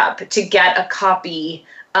showed up, to get a copy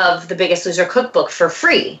of the Biggest Loser cookbook for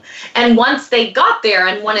free. And once they got there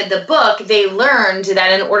and wanted the book, they learned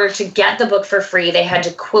that in order to get the book for free, they had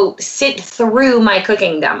to, quote, sit through my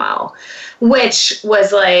cooking demo, which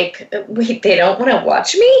was like, wait, they don't want to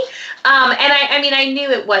watch me? And I knew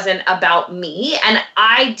it wasn't about me, and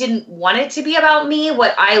I didn't want it to be about me.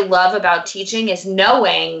 What I love about teaching is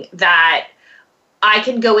knowing that I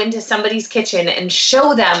can go into somebody's kitchen and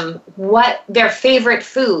show them what their favorite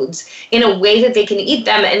foods in a way that they can eat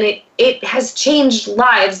them. And it has changed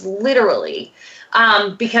lives, literally.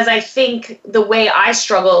 Because I think the way I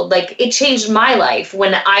struggled, like, it changed my life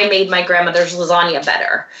when I made my grandmother's lasagna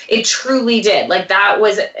better. It truly did. Like, that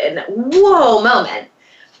was a whoa moment.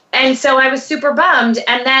 And so I was super bummed.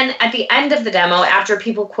 And then at the end of the demo, after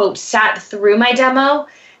people, quote, sat through my demo,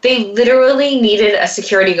 they literally needed a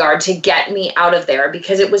security guard to get me out of there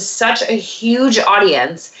because it was such a huge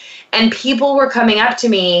audience. And people were coming up to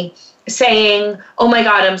me saying, oh my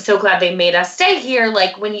God, I'm so glad they made us stay here.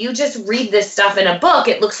 Like, when you just read this stuff in a book,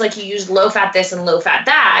 it looks like you used low-fat this and low-fat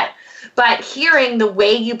that. But hearing the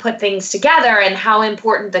way you put things together and how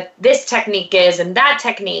important this technique is and that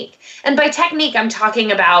technique. And by technique, I'm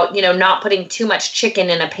talking about, not putting too much chicken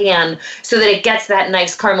in a pan so that it gets that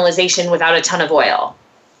nice caramelization without a ton of oil.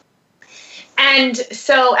 And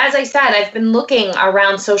so, as I said, I've been looking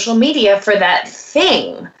around social media for that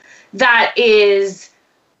thing that is,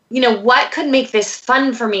 what could make this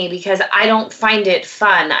fun for me, because I don't find it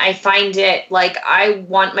fun. I find it like I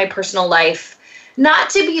want my personal life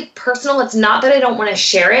not to be personal. It's not that I don't want to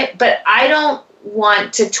share it, but I don't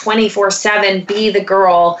want to 24/7 be the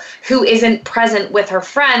girl who isn't present with her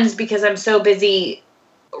friends because I'm so busy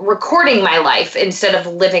recording my life instead of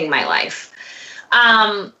living my life.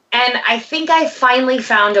 And I think I finally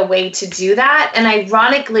found a way to do that. And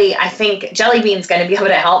ironically, I think Jelly Bean's going to be able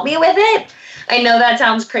to help me with it. I know that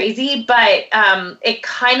sounds crazy, but it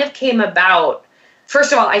kind of came about.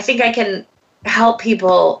 First of all, I think I can help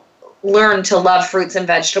people learn to love fruits and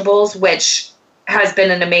vegetables, which has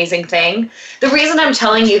been an amazing thing. The reason I'm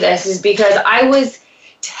telling you this is because I was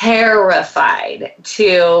terrified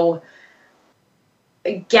to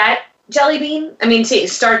get Jelly Bean. I mean, to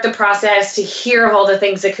start the process, to hear of all the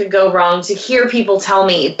things that could go wrong, to hear people tell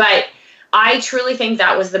me. But I truly think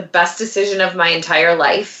that was the best decision of my entire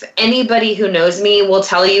life. Anybody who knows me will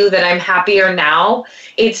tell you that I'm happier now.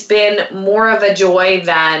 It's been more of a joy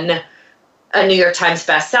than a New York Times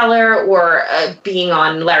bestseller or being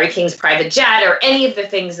on Larry King's private jet or any of the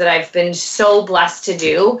things that I've been so blessed to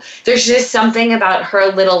do. There's just something about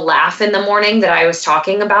her little laugh in the morning that I was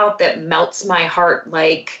talking about that melts my heart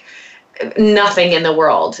like nothing in the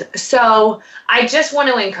world. So I just want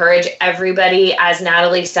to encourage everybody, as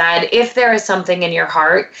Natalie said, if there is something in your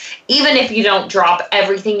heart, even if you don't drop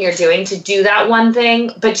everything you're doing to do that one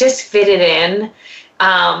thing, but just fit it in.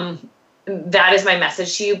 That is my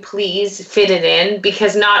message to you. Please fit it in,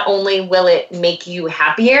 because not only will it make you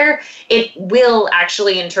happier, it will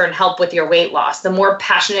actually in turn help with your weight loss. The more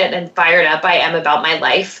passionate and fired up I am about my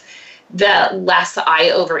life, the less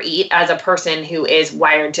I overeat as a person who is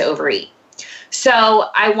wired to overeat. So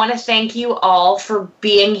I want to thank you all for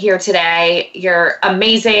being here today. You're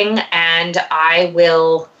amazing, and I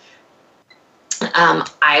will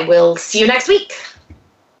see you next week.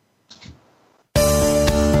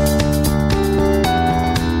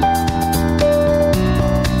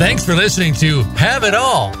 Thanks for listening to Have It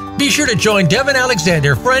All. Be sure to join Devin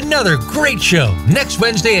Alexander for another great show next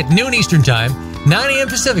Wednesday at noon Eastern Time, 9 a.m.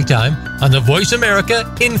 Pacific Time on the Voice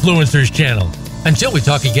America Influencers channel. Until we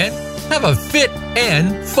talk again, have a fit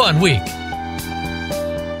and fun week.